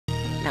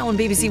Now on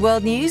BBC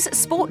World News,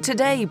 Sport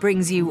Today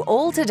brings you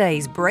all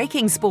today's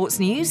breaking sports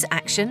news,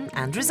 action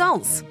and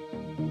results.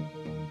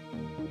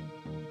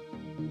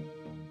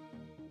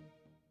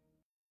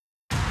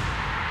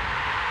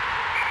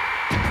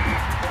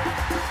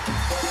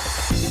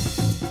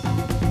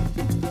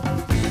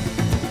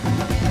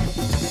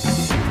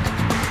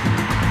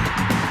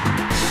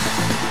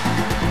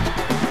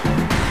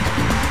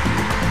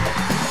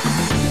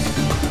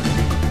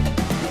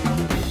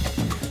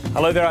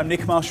 Hello there, I'm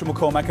Nick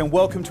Marshall-McCormack and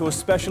welcome to a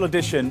special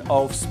edition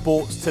of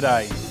Sports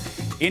Today.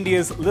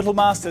 India's little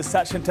master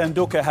Sachin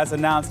Tendulkar has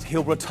announced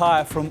he'll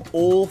retire from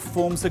all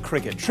forms of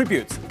cricket.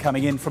 Tributes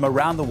coming in from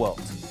around the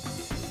world.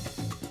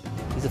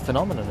 He's a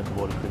phenomenon in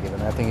world cricket,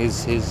 and I think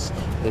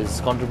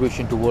his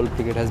contribution to world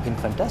cricket has been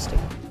fantastic.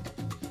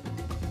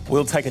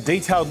 We'll take a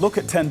detailed look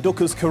at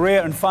Tendulkar's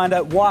career and find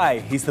out why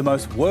he's the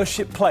most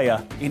worshipped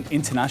player in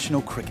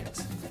international cricket.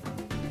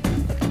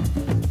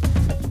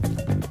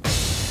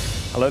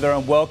 Hello there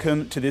and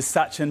welcome to this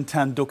Sachin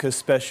Tendulkar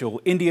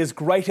special. India's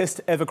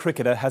greatest ever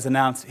cricketer has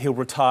announced he'll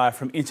retire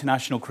from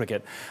international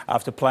cricket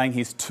after playing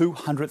his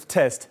 200th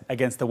test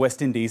against the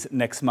West Indies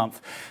next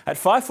month. At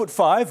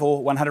 5'5"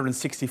 or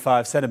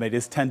 165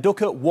 centimetres,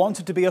 Tendulkar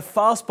wanted to be a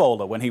fast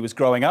bowler when he was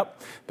growing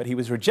up, but he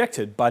was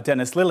rejected by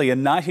Dennis Lillee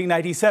in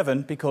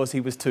 1987 because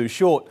he was too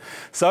short.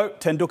 So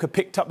Tendulkar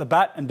picked up the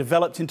bat and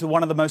developed into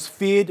one of the most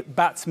feared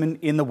batsmen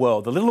in the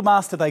world. The little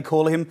master, they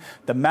call him,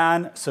 the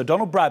man Sir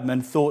Donald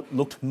Bradman thought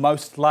looked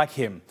most like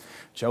him.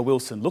 Joe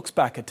Wilson looks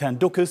back at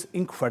Tendulkar's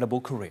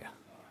incredible career.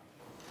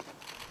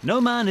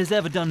 No man has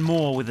ever done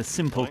more with a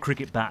simple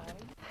cricket bat.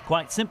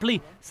 Quite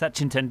simply,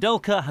 Sachin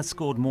Tendulkar has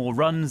scored more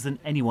runs than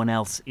anyone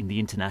else in the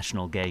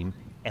international game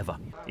ever.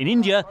 In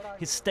India,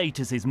 his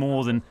status is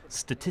more than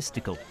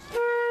statistical.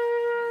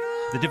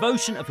 The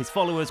devotion of his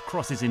followers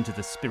crosses into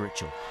the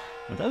spiritual.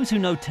 And those who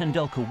know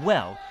Tendulkar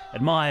well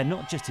admire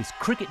not just his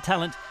cricket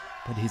talent,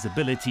 but his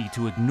ability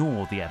to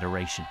ignore the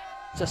adoration.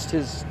 Just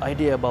his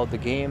idea about the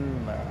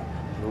game,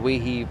 the way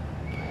he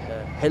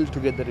held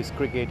together his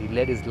cricket, he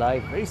led his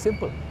life, very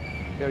simple,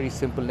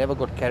 never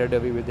got carried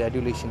away with the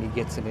adulation he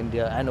gets in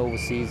India and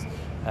overseas.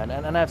 And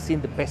I've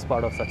seen the best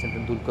part of Sachin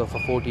Tendulkar. For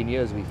 14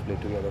 years we've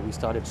played together. We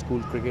started school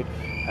cricket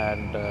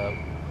and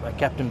I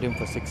captained him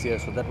for 6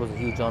 years, so that was a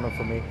huge honour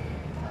for me.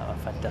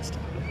 Fantastic.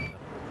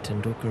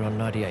 Tendulkar on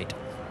 98.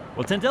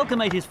 Well, Tendulkar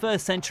made his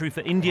first century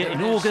for India in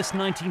August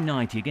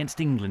 1990 against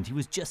England. He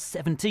was just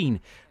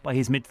 17. By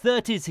his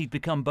mid-30s, he'd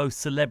become both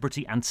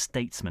celebrity and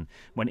statesman.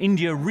 When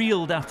India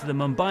reeled after the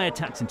Mumbai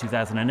attacks in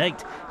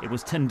 2008, it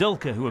was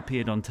Tendulkar who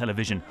appeared on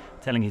television,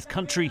 telling his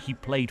country he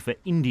played for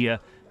India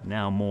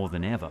now more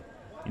than ever.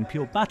 In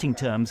pure batting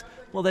terms,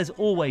 well, there's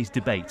always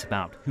debate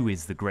about who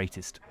is the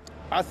greatest.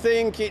 I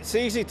think it's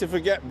easy to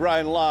forget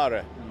Brian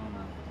Lara,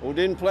 who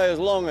didn't play as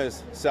long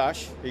as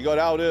Sash. He got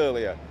out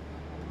earlier.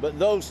 But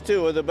those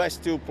two are the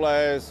best two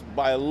players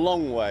by a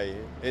long way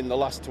in the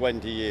last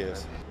 20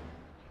 years.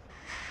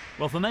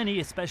 Well, for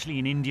many, especially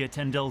in India,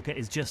 Tendulkar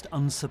is just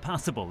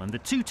unsurpassable, and the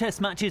 2 test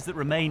matches that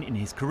remain in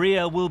his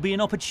career will be an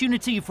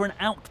opportunity for an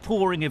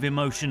outpouring of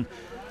emotion,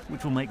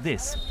 which will make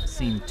this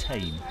seem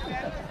tame.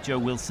 Joe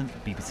Wilson,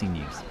 BBC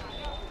News.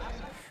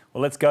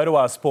 Well, let's go to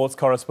our sports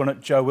correspondent,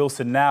 Joe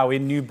Wilson, now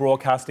in New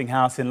Broadcasting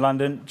House in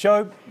London.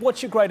 Joe,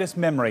 what's your greatest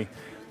memory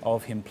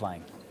of him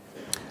playing?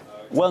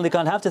 Well, Nick,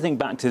 I'd have to think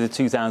back to the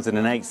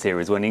 2008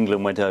 series when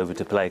England went over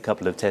to play a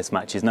couple of test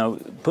matches. Now,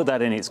 put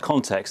that in its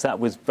context, that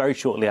was very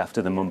shortly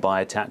after the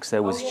Mumbai attacks.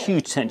 There was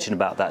huge tension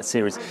about that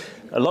series.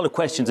 A lot of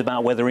questions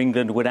about whether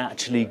England would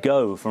actually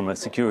go from a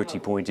security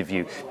point of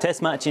view.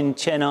 Test match in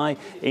Chennai,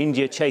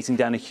 India chasing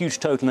down a huge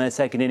total in their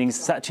second innings.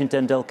 Sachin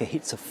Tendulkar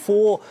hits a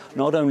 4,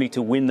 not only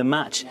to win the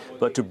match,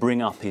 but to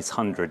bring up his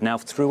 100. Now,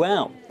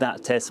 throughout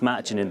that test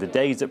match and in the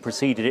days that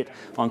preceded it,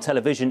 on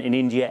television in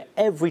India,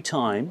 every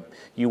time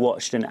you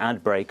watched an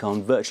ad break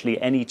on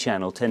virtually any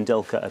channel,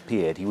 Tendulkar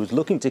appeared. He was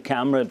looking to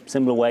camera,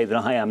 similar way that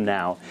I am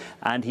now,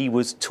 and he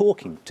was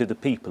talking to the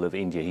people of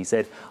India. He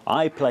said,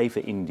 "I play for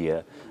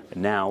India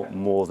now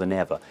more than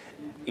ever."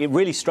 It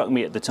really struck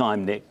me at the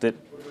time, Nick, that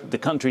the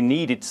country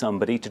needed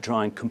somebody to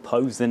try and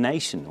compose the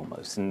nation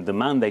almost. And the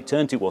man they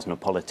turned to wasn't a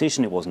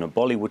politician, it wasn't a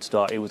Bollywood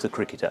star, it was a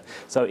cricketer.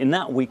 So in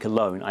that week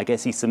alone, I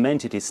guess he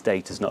cemented his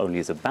status not only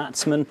as a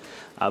batsman,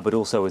 but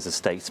also as a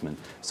statesman.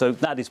 So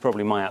that is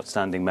probably my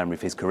outstanding memory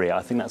of his career.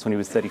 I think that's when he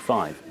was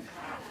 35.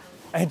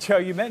 And Joe,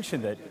 you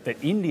mentioned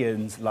that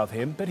Indians love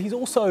him, but he's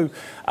also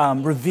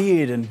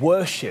revered and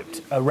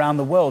worshipped around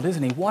the world,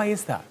 isn't he? Why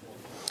is that?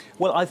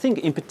 Well, I think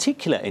in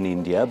particular in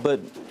India, but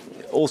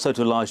also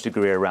to a large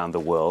degree around the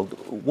world,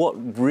 what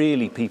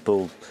really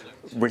people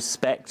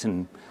respect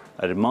and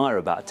admire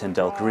about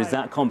Tendulkar is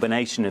that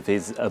combination of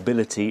his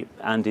ability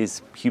and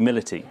his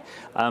humility.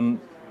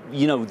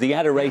 You know, the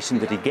adoration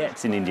that he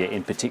gets in India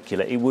in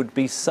particular, it would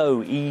be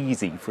so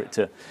easy for it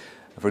to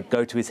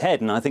go to his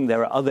head. And I think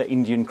there are other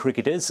Indian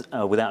cricketers,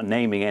 without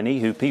naming any,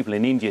 who people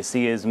in India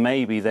see as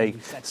maybe they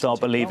start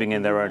believing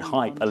in their own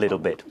hype a little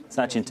bit.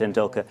 Sachin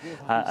Tendulkar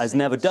has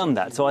never done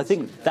that. So I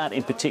think that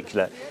in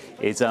particular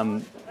is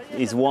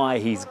why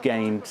he's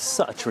gained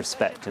such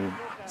respect and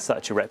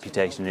such a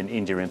reputation in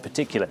India in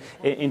particular.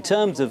 In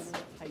terms of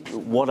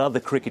what other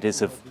cricketers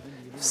have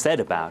said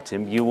about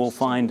him, you will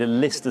find a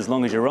list as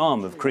long as your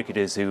arm of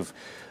cricketers who've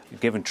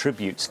given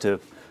tributes to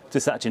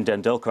Sachin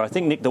Tendulkar. I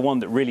think, Nick, the one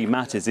that really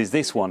matters is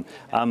this one.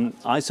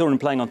 I saw him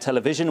playing on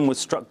television and was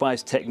struck by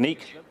his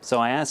technique, so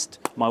I asked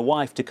my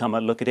wife to come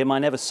and look at him. I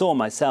never saw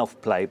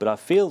myself play, but I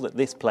feel that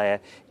this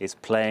player is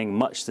playing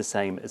much the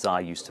same as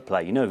I used to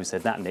play. You know who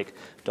said that, Nick?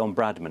 Don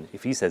Bradman.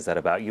 If he says that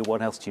about you,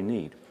 what else do you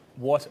need?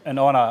 What an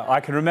honour. I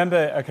can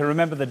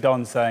remember the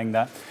Don saying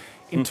that.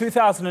 In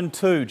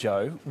 2002,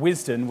 Joe,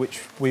 Wisden,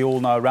 which we all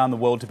know around the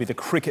world to be the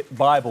cricket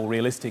Bible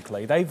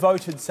realistically, they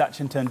voted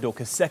Sachin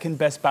Tendulkar second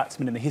best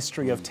batsman in the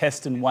history of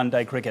Test and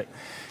one-day cricket.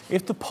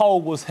 If the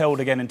poll was held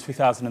again in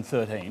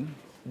 2013,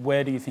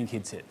 where do you think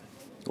he'd sit?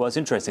 Well, it's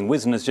interesting.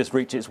 Wisden has just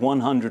reached its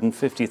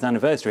 150th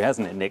anniversary,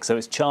 hasn't it, Nick? So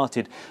it's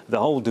charted the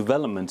whole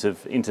development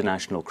of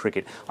international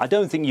cricket. I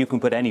don't think you can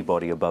put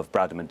anybody above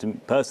Bradman.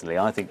 Personally,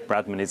 I think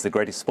Bradman is the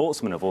greatest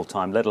sportsman of all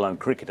time, let alone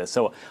cricketer.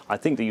 So I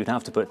think that you'd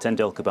have to put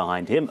Tendulkar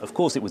behind him. Of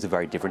course, it was a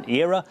very different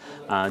era.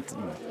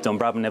 Don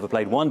Bradman never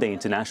played one-day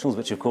internationals,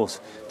 which, of course,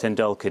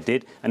 Tendulkar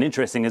did. And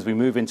interesting, as we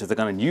move into the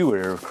kind of new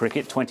era of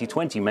cricket,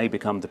 2020 may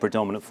become the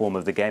predominant form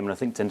of the game. And I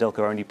think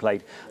Tendulkar only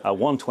played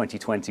one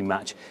 2020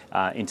 match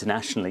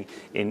internationally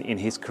in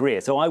his career.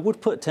 So I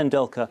would put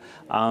Tendulkar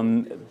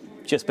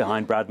just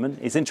behind Bradman.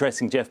 It's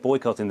interesting, Jeff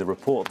Boycott in the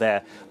report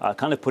there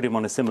kind of put him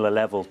on a similar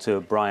level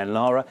to Brian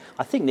Lara.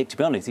 I think, Nick, to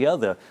be honest, the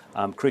other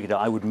cricketer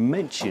I would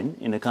mention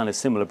in a kind of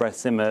similar breath,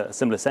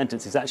 similar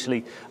sentence is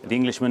actually the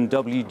Englishman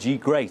W.G.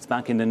 Grace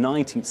back in the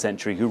 19th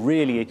century, who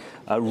really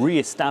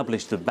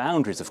re-established the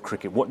boundaries of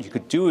cricket, what you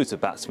could do as a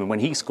batsman. When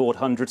he scored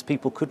hundreds,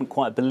 people couldn't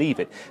quite believe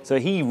it. So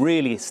he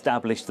really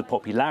established the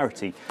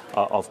popularity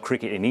of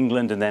cricket in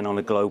England and then on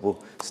a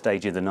global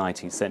stage in the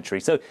 19th century.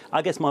 So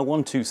I guess my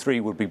 1, 2, 3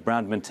 would be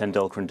Bradman,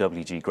 Tendulkar and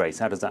W.G. Grace.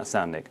 How does that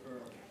sound, Nick?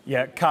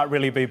 Yeah, can't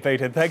really be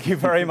beaten. Thank you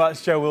very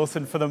much, Joe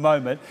Wilson, for the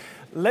moment.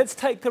 Let's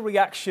take the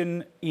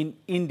reaction in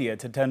India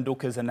to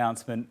Tendulkar's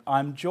announcement.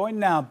 I'm joined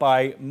now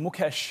by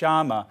Mukesh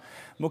Sharma.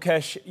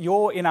 Mukesh,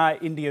 you're in our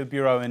India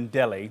Bureau in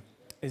Delhi.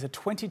 There's a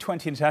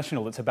 2020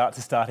 international that's about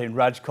to start in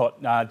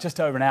Rajkot, just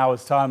over an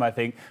hour's time, I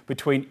think,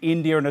 between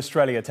India and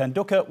Australia.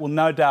 Tendulkar will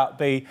no doubt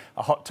be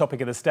a hot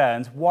topic of the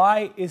stands.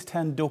 Why is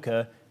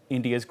Tendulkar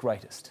India's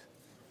greatest?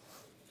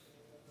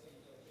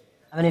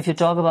 I mean, if you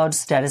talk about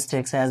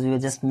statistics, as we were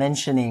just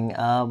mentioning,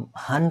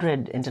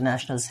 100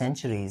 international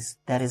centuries,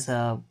 that is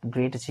a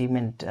great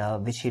achievement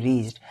which he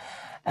reached.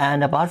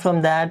 And apart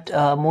from that,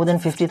 more than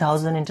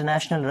 50,000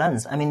 international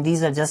runs. I mean,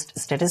 these are just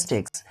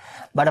statistics.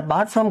 But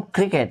apart from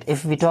cricket,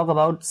 if we talk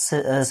about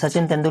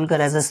Sachin Tendulkar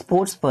as a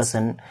sports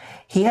person,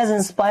 he has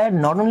inspired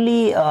not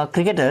only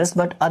cricketers,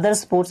 but other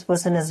sports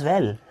person as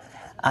well.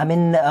 I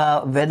mean,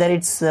 whether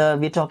it's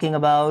we're talking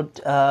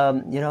about,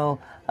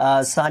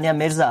 Sania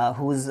Mirza,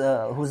 who's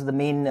the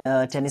main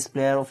tennis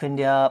player of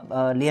India,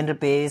 Leander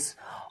Pace,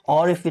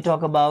 or if we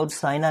talk about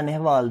Saina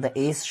Nehwal, the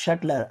ace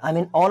shuttler. I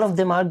mean, all of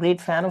them are great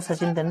fan of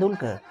Sachin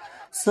Tendulkar.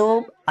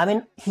 So, I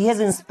mean, he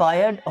has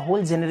inspired a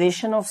whole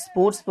generation of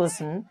sports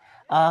person,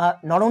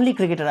 not only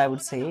cricketer, I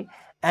would say,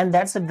 and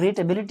that's a great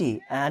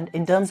ability. And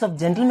in terms of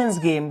gentleman's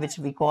game, which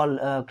we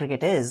call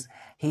cricket is,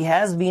 he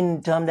has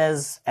been termed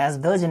as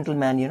the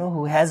gentleman,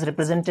 who has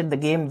represented the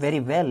game very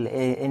well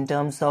in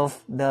terms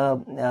of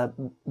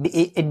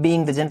it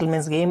being the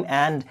gentleman's game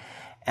and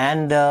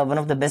one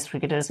of the best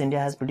cricketers India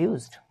has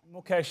produced.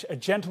 Mukesh, a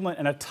gentleman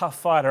and a tough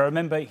fighter. I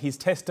remember his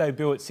Test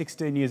debut at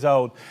 16 years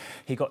old.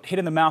 He got hit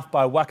in the mouth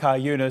by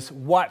Waqar Younis,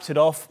 wiped it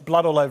off,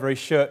 blood all over his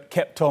shirt,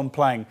 kept on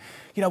playing.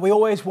 We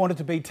always wanted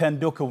to be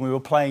Tendulkar when we were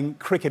playing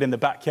cricket in the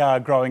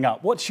backyard growing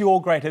up. What's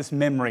your greatest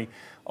memory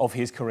of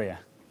his career?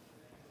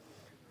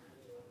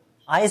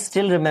 I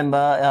still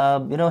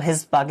remember,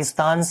 his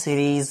Pakistan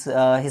series,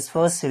 his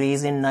first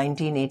series in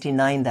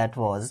 1989 that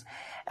was.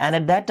 And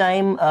at that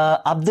time,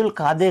 Abdul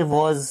Qadir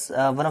was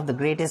one of the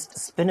greatest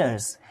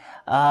spinners.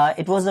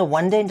 It was a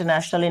one-day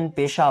international in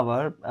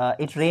Peshawar.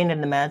 It rained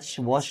and the match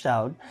washed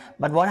out.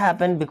 But what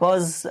happened,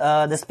 because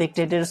the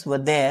spectators were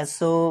there,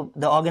 so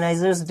the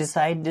organizers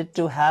decided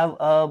to have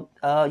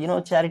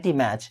a charity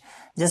match,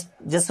 just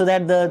so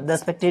that the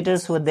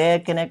spectators who were there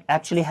can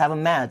actually have a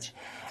match.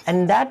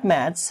 And in that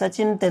match,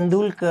 Sachin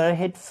Tendulkar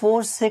hit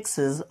 4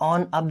 sixes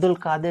on Abdul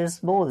Qadir's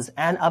balls.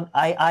 And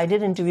I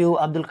did interview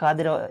Abdul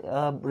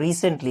Qadir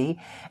recently,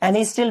 and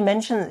he still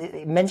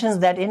mentions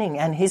that inning,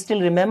 and he still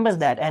remembers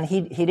that. And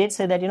he did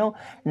say that,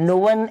 no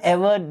one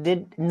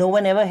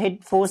ever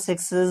hit 4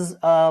 sixes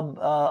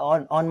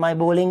on my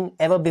bowling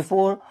ever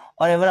before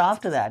or ever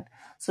after that.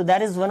 So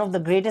that is one of the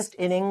greatest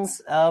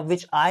innings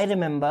which I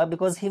remember,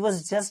 because he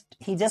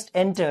just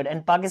entered.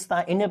 And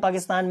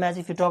India-Pakistan match,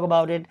 if you talk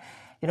about it,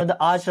 the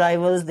arch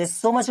rivals, there's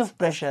so much of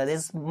pressure.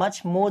 There's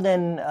much more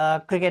than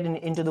cricket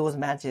into those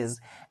matches.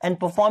 And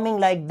performing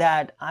like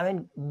that, I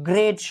mean,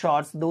 great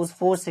shots, those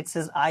 4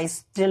 sixes, I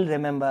still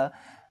remember.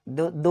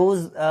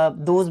 Those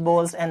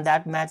balls, and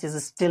that match is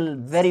still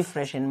very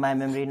fresh in my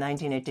memory,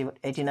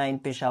 1989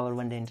 Peshawar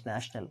One Day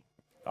International.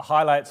 The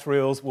highlights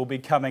reels will be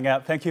coming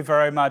out. Thank you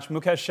very much.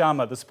 Mukesh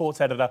Sharma, the sports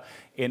editor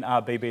in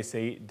our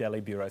BBC Delhi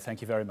bureau.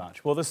 Thank you very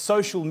much. Well, the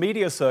social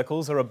media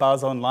circles are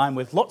abuzz online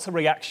with lots of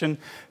reaction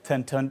to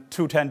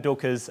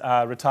Tendulkar's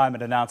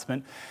retirement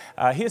announcement.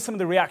 Here's some of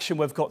the reaction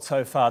we've got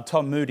so far.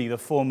 Tom Moody, the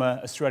former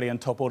Australian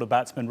top-order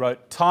batsman,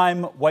 wrote,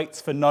 "Time waits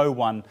for no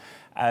one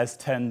as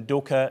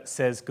Tendulkar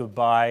says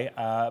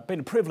goodbye. Been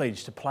a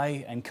privilege to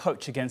play and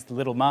coach against the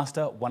little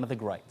master, one of the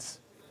greats."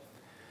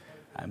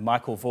 And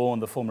Michael Vaughan,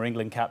 the former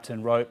England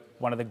captain, wrote,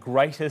 "One of the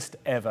greatest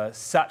ever.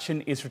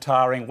 Sachin is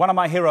retiring. One of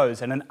my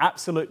heroes and an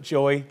absolute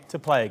joy to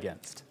play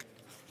against."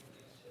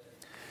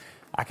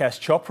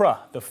 Akash Chopra,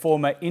 the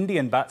former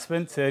Indian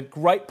batsman, said,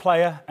 "Great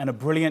player and a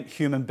brilliant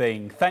human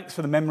being. Thanks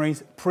for the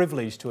memories.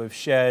 Privileged to have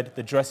shared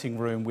the dressing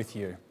room with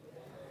you."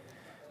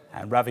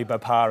 And Ravi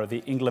Bopara,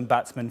 the England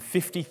batsman,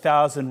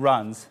 50,000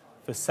 runs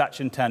for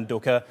Sachin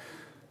Tendulkar.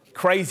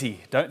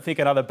 Crazy. Don't think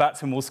another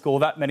batsman will score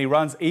that many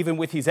runs, even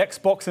with his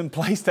Xbox and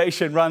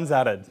PlayStation runs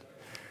added.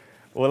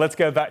 Well, let's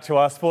go back to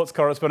our sports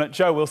correspondent,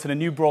 Joe Wilson, a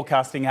new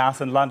broadcasting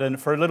house in London,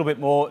 for a little bit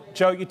more.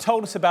 Joe, you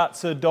told us about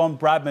Sir Don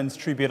Bradman's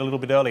tribute a little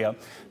bit earlier.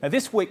 Now,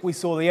 this week we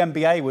saw the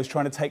NBA was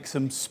trying to take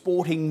some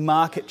sporting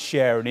market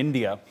share in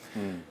India.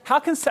 How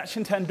can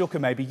Sachin Tendulkar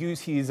maybe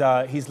use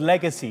his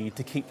legacy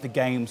to keep the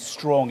game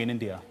strong in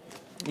India?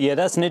 Yeah,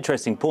 that's an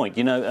interesting point.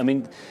 You know, I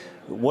mean,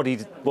 what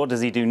does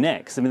he do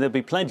next? I mean, there'll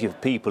be plenty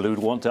of people who'd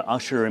want to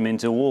usher him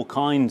into all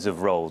kinds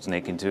of roles,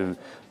 Nick, into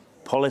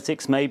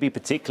politics maybe,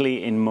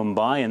 particularly in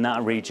Mumbai and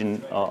that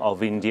region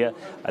of India.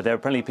 There are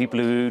plenty of people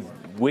who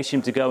wish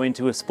him to go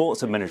into a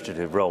sports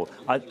administrative role.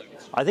 I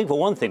think for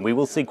one thing, we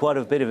will see quite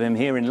a bit of him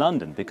here in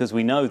London, because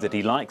we know that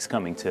he likes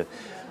coming to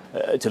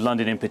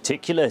London in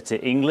particular, to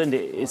England.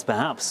 It's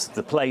perhaps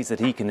the place that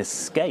he can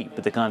escape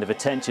the kind of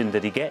attention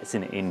that he gets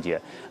in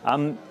India.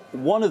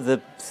 One of the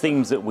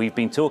themes that we've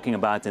been talking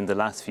about in the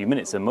last few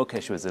minutes, and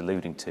Mukesh was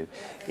alluding to,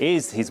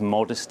 is his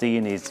modesty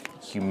and his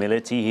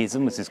humility,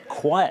 almost his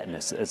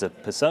quietness as a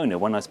persona.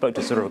 When I spoke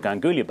to Saurav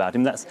Ganguly about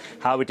him, that's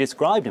how we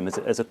described him,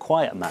 as a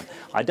quiet man.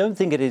 I don't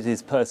think it is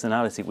his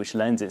personality which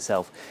lends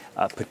itself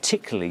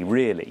particularly,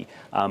 really,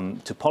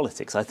 to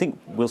politics. I think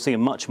we'll see him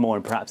much more,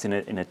 and perhaps in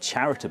a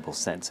charitable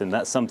sense, and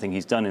that's something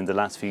he's done in the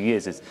last few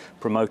years, is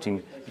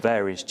promoting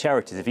various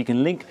charities. If he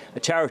can link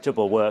a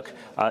charitable work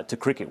to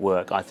cricket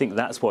work, I think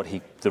that's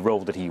the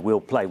role that he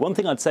will play. One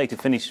thing I'd say to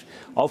finish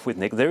off with,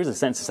 Nick, there is a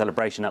sense of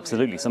celebration,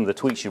 absolutely. Some of the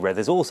tweets you read,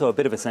 there's also a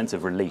bit of a sense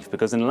of relief,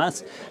 because in the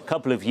last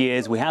couple of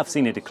years we have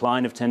seen a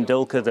decline of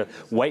Tendulkar. The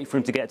wait for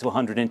him to get to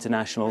 100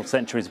 international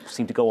centuries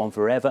seemed to go on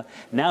forever.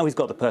 Now he's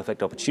got the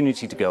perfect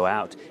opportunity to go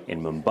out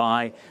in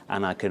Mumbai,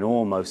 and I can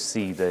almost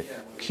see the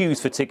queues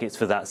for tickets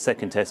for that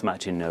second Test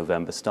match in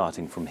November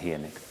starting from here,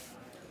 Nick.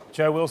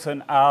 Joe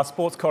Wilson, our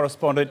sports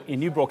correspondent in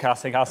New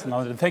Broadcasting House in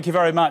London. Thank you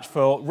very much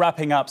for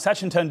wrapping up.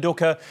 Sachin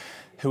Tendulkar,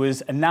 who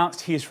has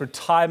announced his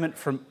retirement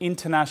from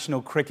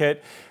international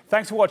cricket.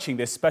 Thanks for watching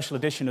this special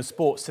edition of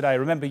Sports Today.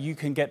 Remember, you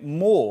can get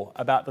more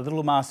about the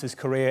Little Master's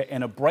career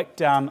in a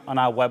breakdown on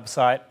our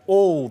website.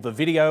 All the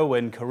video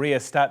and career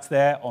stats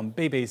there on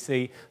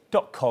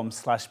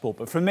bbc.com/sport.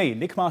 But from me,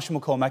 Nick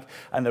Marshall-McCormack,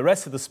 and the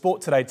rest of the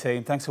Sport Today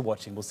team, thanks for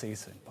watching. We'll see you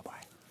soon. Bye-bye.